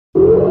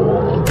Hi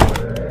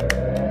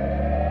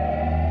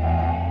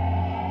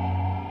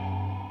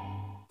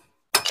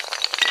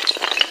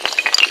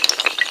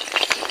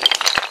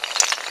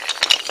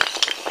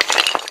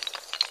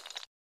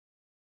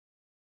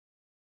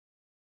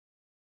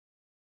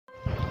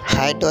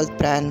 12th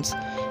friends,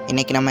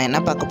 இன்னைக்கு நம்ம என்ன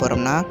பார்க்க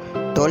போறோம்னா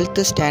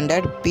 12th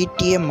standard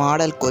PTA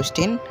model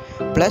question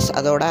plus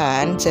அதோட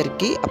ஆன்சர்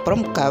கீ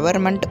அப்புறம்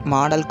கவர்மெண்ட்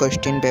மாடல்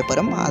கொஸ்டின்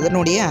பேப்பரும்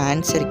அதனுடைய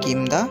ஆன்சர்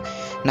கீம் தான்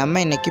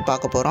நம்ம இன்னைக்கு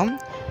பார்க்க போகிறோம்.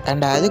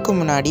 அண்ட் அதுக்கு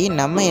முன்னாடி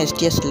நம்ம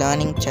STS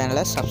லேர்னிங்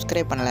சேனலை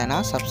சப்ஸ்கிரைப் பண்ணலைன்னா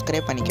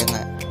சப்ஸ்கிரைப் பண்ணிக்கோங்க.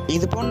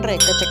 இது போன்ற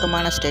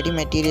எக்கச்சக்கமான ஸ்டடி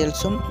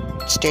மெட்டீரியல்ஸும்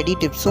ஸ்டடி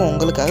டிப்ஸும்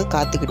உங்களுக்காக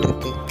காத்துக்கிட்டு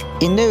இருக்கு.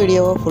 இந்த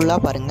வீடியோவை ஃபுல்லாக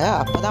பாருங்கள்,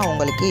 அப்போ தான்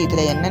உங்களுக்கு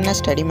இதில் என்னென்ன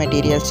ஸ்டடி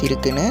மெட்டீரியல்ஸ்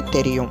இருக்குதுன்னு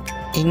தெரியும்.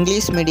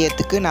 இங்கிலீஷ்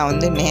மீடியத்துக்கு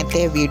நான்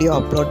நேற்றே வீடியோ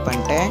அப்லோட்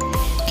பண்ணிட்டேன்.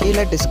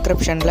 கீழே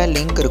டிஸ்கிரிப்ஷனில்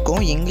லிங்க்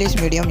இருக்கும். இங்கிலீஷ்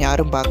மீடியம்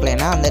யாரும்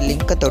பார்க்கலைன்னா அந்த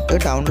லிங்க்கை தொட்டு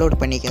டவுன்லோட்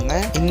பண்ணிக்கோங்க.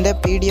 இந்த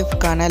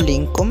PDFக்கான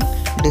லிங்க்கும்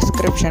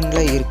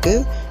டிஸ்கிரிப்ஷனில்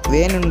இருக்குது,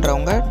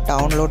 வேணுன்றவங்க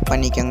டவுன்லோட்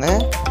பண்ணிக்கோங்க.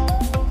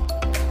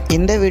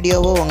 இந்த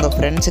வீடியோவை உங்கள்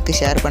ஃப்ரெண்ட்ஸுக்கு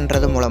ஷேர்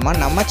பண்ணுறது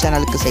மூலமாக நம்ம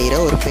சேனலுக்கு செய்கிற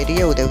ஒரு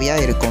பெரிய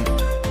உதவியாக இருக்கும்.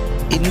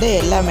 இந்த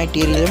எல்லா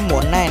மெட்டீரியலும்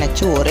ஒன்றா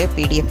இணைச்சி ஒரே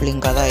PDF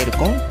லிங்காக தான்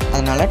இருக்கும்,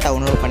 அதனால்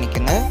டவுன்லோட்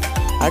பண்ணிக்கோங்க.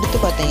 அடுத்து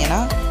பார்த்தீங்கன்னா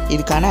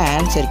இதுக்கான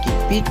answer key,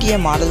 PTA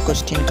model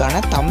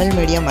கொஸ்டினுக்கான Tamil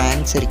medium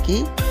answer key.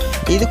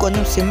 இது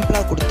கொஞ்சம்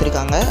சிம்பிளாக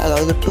கொடுத்துருக்காங்க.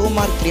 அதாவது 2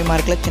 மார்க் 3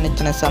 மார்க்கில் சின்ன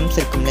சின்ன சம்ஸ்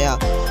இருக்கும் இல்லையா,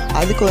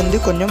 அதுக்கு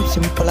கொஞ்சம்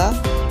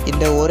சிம்பிளாக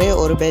இந்த ஒரே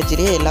ஒரு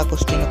பேஜ்லேயே எல்லா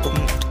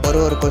கொஸ்டினுக்கும்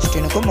ஒரு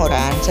கொஸ்டினுக்கும் ஒரு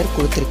ஆன்சர்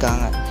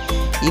கொடுத்துருக்காங்க.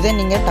 இதை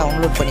நீங்கள்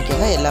டவுன்லோட்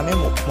பண்ணிக்கோங்க. எல்லாமே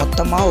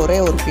மொத்தமாக ஒரே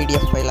ஒரு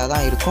PDF ஃபைலாக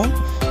தான் இருக்கும்.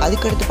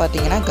 அதுக்கடுத்து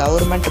பார்த்தீங்கன்னா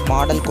கவர்மெண்ட்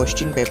மாடல்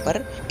கொஸ்டின் பேப்பர்.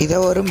 இதை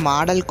ஒரு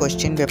மாடல்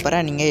கொஸ்டின்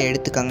பேப்பராக நீங்கள்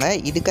எடுத்துக்கோங்க.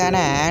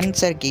 இதுக்கான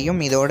ஆன்சர்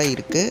கீயும் இதோடு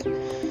இருக்குது.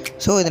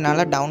 ஸோ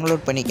இதனால்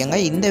டவுன்லோட் பண்ணிக்கோங்க.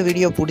 இந்த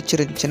வீடியோ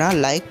பிடிச்சிருந்துச்சுன்னா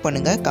லைக்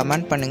பண்ணுங்கள்,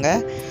 கமெண்ட்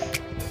பண்ணுங்கள்.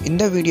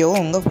 இந்த வீடியோவை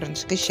உங்கள்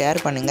ஃப்ரெண்ட்ஸுக்கு ஷேர்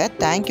பண்ணுங்கள்.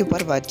 தேங்க்யூ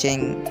ஃபார்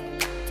வாட்சிங்.